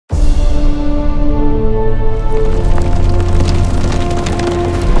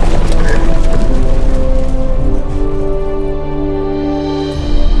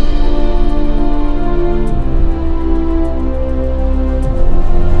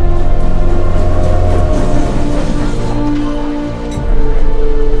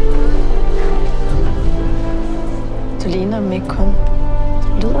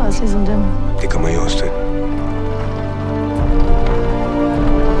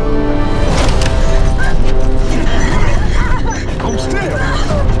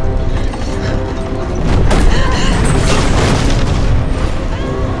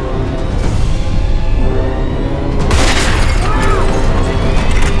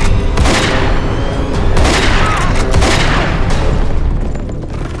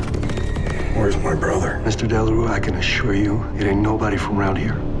Delarue, I can assure you, it ain't nobody from around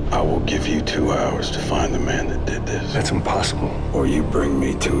here. I will give you 2 hours to find the man that did this. That's impossible. Or you bring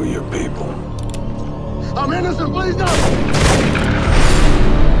me 2 of your people. I'm innocent, please no!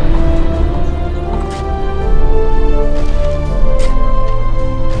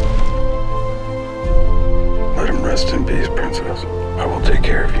 Let him rest in peace, Princess. I will take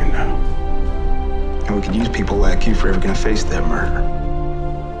care of you now. And we could use people like you if we're ever gonna face that murder.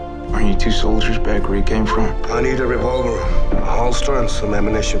 Aren't you 2 soldiers back where you came from? I need a revolver, a holster, and some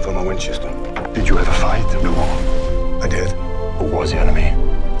ammunition for my Winchester. Did you ever fight in the war? I did. Who was the enemy?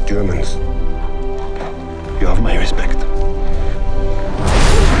 Germans. You have my respect.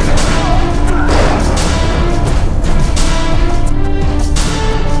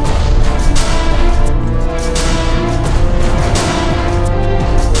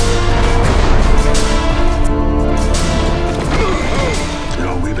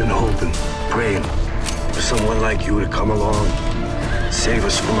 Praying for someone like you to come along, save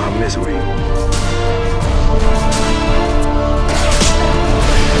us from our misery.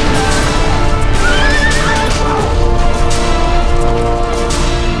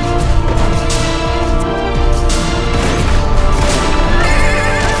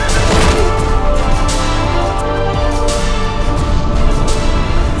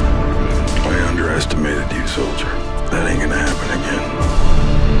 I underestimated you, soldier. That ain't gonna happen again.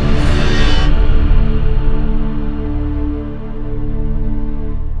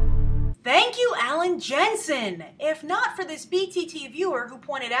 Jensen! If not for this BTT viewer who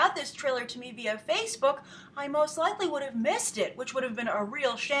pointed out this trailer to me via Facebook, I most likely would have missed it, which would have been a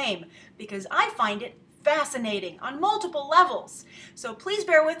real shame, because I find it fascinating on multiple levels. So please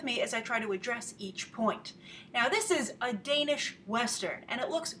bear with me as I try to address each point. Now, this is a Danish Western, and it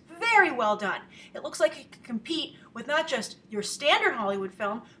looks very well done. It looks like it can compete with not just your standard Hollywood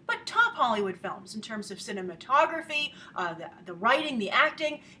film, but top Hollywood films in terms of cinematography, the writing, the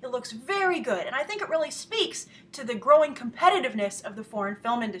acting. It looks very good, and I think it really speaks to the growing competitiveness of the foreign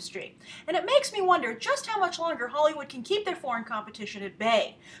film industry. And it makes me wonder just how much longer Hollywood can keep their foreign competition at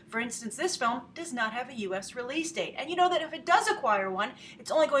bay. For instance, this film does not have a US release date, and you know that if it does acquire one,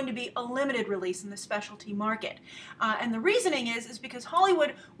 it's only going to be a limited release in the specialty market. And the reasoning is because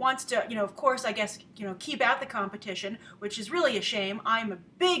Hollywood wants to, of course, I guess, keep out the competition, which is really a shame. I'm a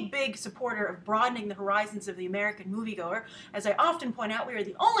big supporter of broadening the horizons of the American moviegoer. As I often point out, we are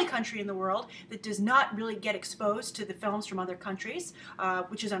the only country in the world that does not really get exposed to the films from other countries,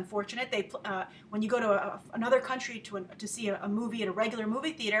 which is unfortunate. When you go to another country to see a movie at a regular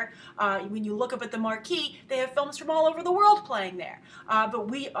movie theater, when you look up at the marquee, they have films from all over the world playing there. But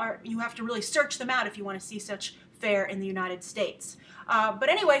you have to really search them out if you want to see such fare in the United States. But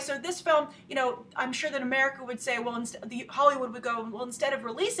anyway, so this film, I'm sure that America would say, well, Hollywood would go, well, instead of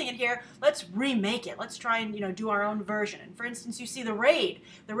releasing it here, let's remake it. Let's try and, do our own version. And for instance, you see The Raid.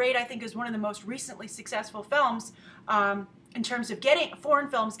 The Raid, I think, is one of the most recently successful films in terms of getting foreign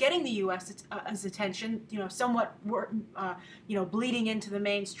films getting the U.S.'s attention, somewhat, bleeding into the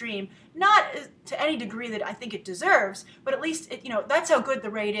mainstream. Not to any degree that I think it deserves, but at least, that's how good The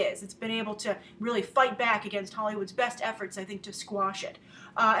Raid is. It's been able to really fight back against Hollywood's best efforts, I think, to squash it.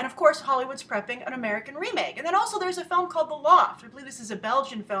 And of course, Hollywood's prepping an American remake. And then also there's a film called The Loft. I believe this is a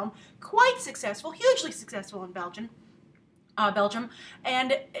Belgian film, quite successful, hugely successful in Belgium.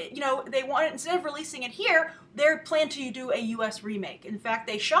 And they wanted, instead of releasing it here, they're planned to do a US remake. In fact,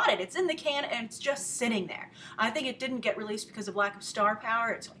 they shot it. It's in the can and it's just sitting there. I think it didn't get released because of lack of star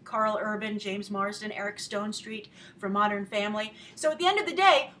power. It's like Carl Urban, James Marsden, Eric Stonestreet from Modern Family. So at the end of the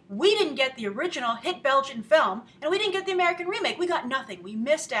day, we didn't get the original hit Belgian film, and we didn't get the American remake. We got nothing. We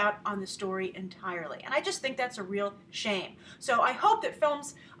missed out on the story entirely. And I just think that's a real shame. So I hope that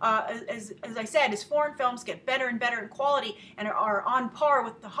films, as I said, as foreign films get better and better in quality and are on par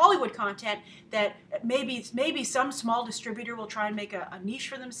with the Hollywood content, that maybe some small distributor will try and make a niche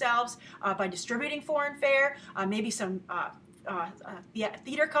for themselves by distributing foreign fare. Maybe some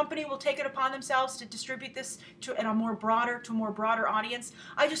theater company will take it upon themselves to distribute this to a more broader audience.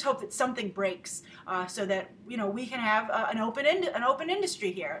 I just hope that something breaks so that we can have an open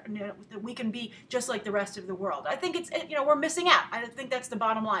industry here, and, that we can be just like the rest of the world. I think we're missing out. I think that's the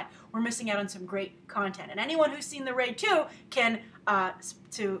bottom line. We're missing out on some great content, and anyone who's seen The Raid 2 can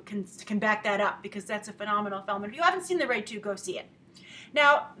back that up, because that's a phenomenal film. And if you haven't seen The Raid 2, go see it.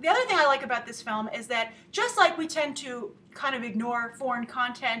 Now, the other thing I like about this film is that just like we tend to kind of ignore foreign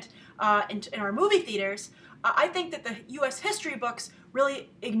content in our movie theaters, I think that the U.S. history books really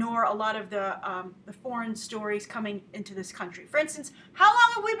ignore a lot of the foreign stories coming into this country. For instance, how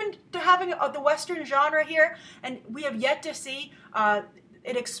long have we been having the Western genre here? And we have yet to see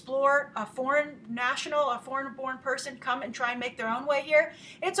it explore a foreign national, a foreign-born person come and try and make their own way here.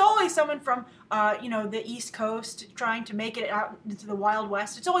 It's always someone from, the East Coast trying to make it out into the Wild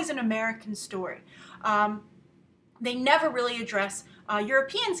West. It's always an American story. They never really address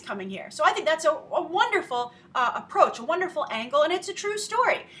Europeans coming here. So I think that's a wonderful approach, a wonderful angle, and it's a true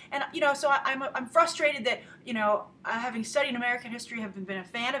story. And, so I'm frustrated that, having studied American history, have been a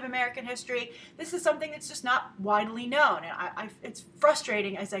fan of American history, this is something that's just not widely known. And it's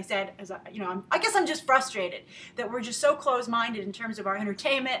frustrating, as I said, I guess I'm just frustrated that we're just so close-minded in terms of our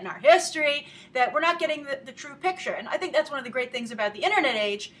entertainment and our history that we're not getting the true picture. And I think that's one of the great things about the internet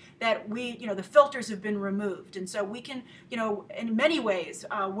age, that the filters have been removed. And so we can, in many ways,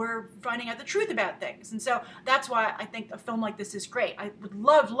 we're finding out the truth about things. And so that's why I think a film like this is great. I would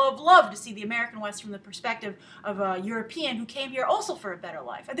love, love, love to see the American West from the perspective of a European who came here also for a better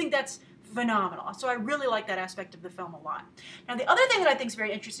life. I think that's phenomenal. So I really like that aspect of the film a lot. Now, the other thing that I think is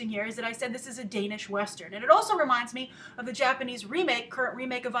very interesting here is that I said this is a Danish Western, and it also reminds me of the Japanese current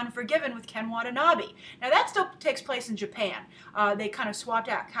remake of Unforgiven with Ken Watanabe. Now, that still takes place in Japan. They kind of swapped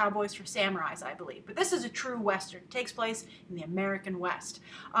out cowboys for samurais, I believe. But this is a true Western. It takes place in the American West.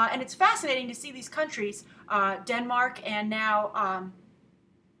 And it's fascinating to see these countries, Denmark and now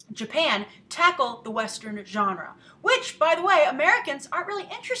Japan, tackle the Western genre, which, by the way, Americans aren't really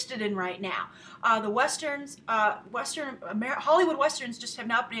interested in right now. The Westerns, Hollywood Westerns just have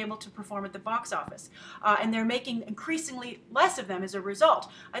not been able to perform at the box office, and they're making increasingly less of them as a result.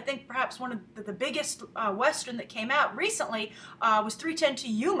 I think perhaps one of the biggest Western that came out recently was 3:10 to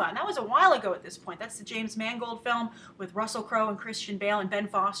Yuma, and that was a while ago at this point. That's the James Mangold film with Russell Crowe and Christian Bale and Ben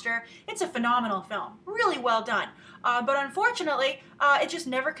Foster. It's a phenomenal film, really well done. But unfortunately, it just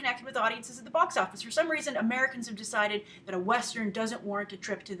never connected with audiences at the box office. For some reason, Americans have decided that a Western doesn't warrant a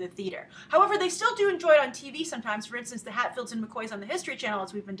trip to the theater. However, they still do enjoy it on TV sometimes. For instance, the Hatfields and McCoys on the History Channel,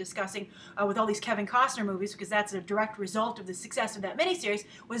 as we've been discussing with all these Kevin Costner movies, because that's a direct result of the success of that miniseries,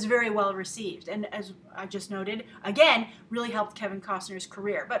 was very well received. And as I just noted, again, really helped Kevin Costner's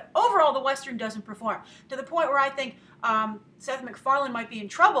career. But overall, the Western doesn't perform, to the point where I think Seth MacFarlane might be in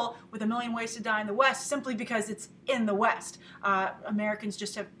trouble with A Million Ways to Die in the West simply because it's in the West. Americans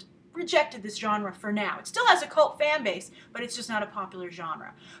just have rejected this genre for now. It still has a cult fan base, but it's just not a popular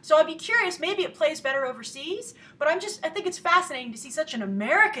genre. So I'd be curious, maybe it plays better overseas, but I think it's fascinating to see such an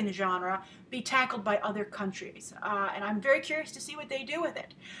American genre be tackled by other countries. And I'm very curious to see what they do with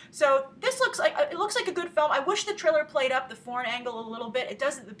it. So this looks like a good film. I wish the trailer played up the foreign angle a little bit. It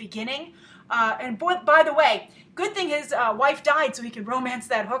does at the beginning. And by the way, good thing his wife died so he could romance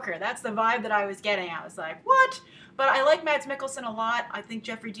that hooker. That's the vibe that I was getting. I was like, what? But I like Mads Mikkelsen a lot. I think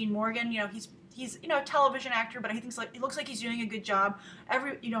Jeffrey Dean Morgan, he's a television actor, but he looks like he's doing a good job.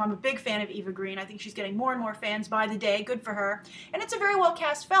 I'm a big fan of Eva Green. I think she's getting more and more fans by the day. Good for her. And it's a very well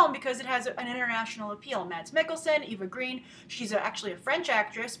cast film because it has an international appeal. Mads Mikkelsen, Eva Green. She's actually a French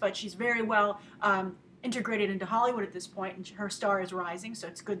actress, but she's very well integrated into Hollywood at this point, and her star is rising, so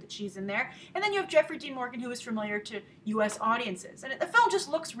it's good that she's in there. And then you have Jeffrey Dean Morgan, who is familiar to U.S. audiences. And the film just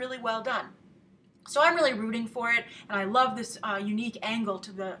looks really well done. So I'm really rooting for it, and I love this unique angle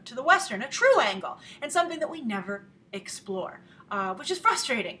to the Western, a true angle, and something that we never explore, which is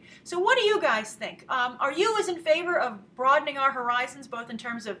frustrating. So what do you guys think? Are you as in favor of broadening our horizons, both in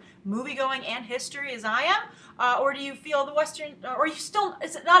terms of movie-going and history as I am? Or do you feel the Western, or is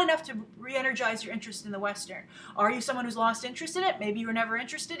it not enough to re-energize your interest in the Western? Are you someone who's lost interest in it? Maybe you were never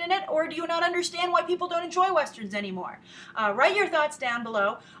interested in it, or do you not understand why people don't enjoy Westerns anymore? Write your thoughts down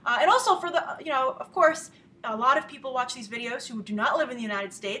below. And also for the, of course, a lot of people watch these videos who do not live in the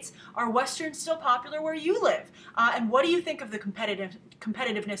United States. Are Westerns still popular where you live? And what do you think of the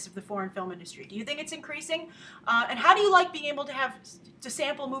competitiveness of the foreign film industry? Do you think it's increasing? And how do you like being able to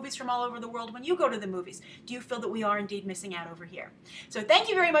sample movies from all over the world when you go to the movies? Do you feel that we are indeed missing out over here? So thank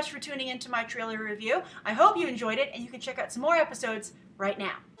you very much for tuning into my trailer review. I hope you enjoyed it, and you can check out some more episodes right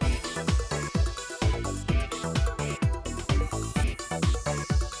now.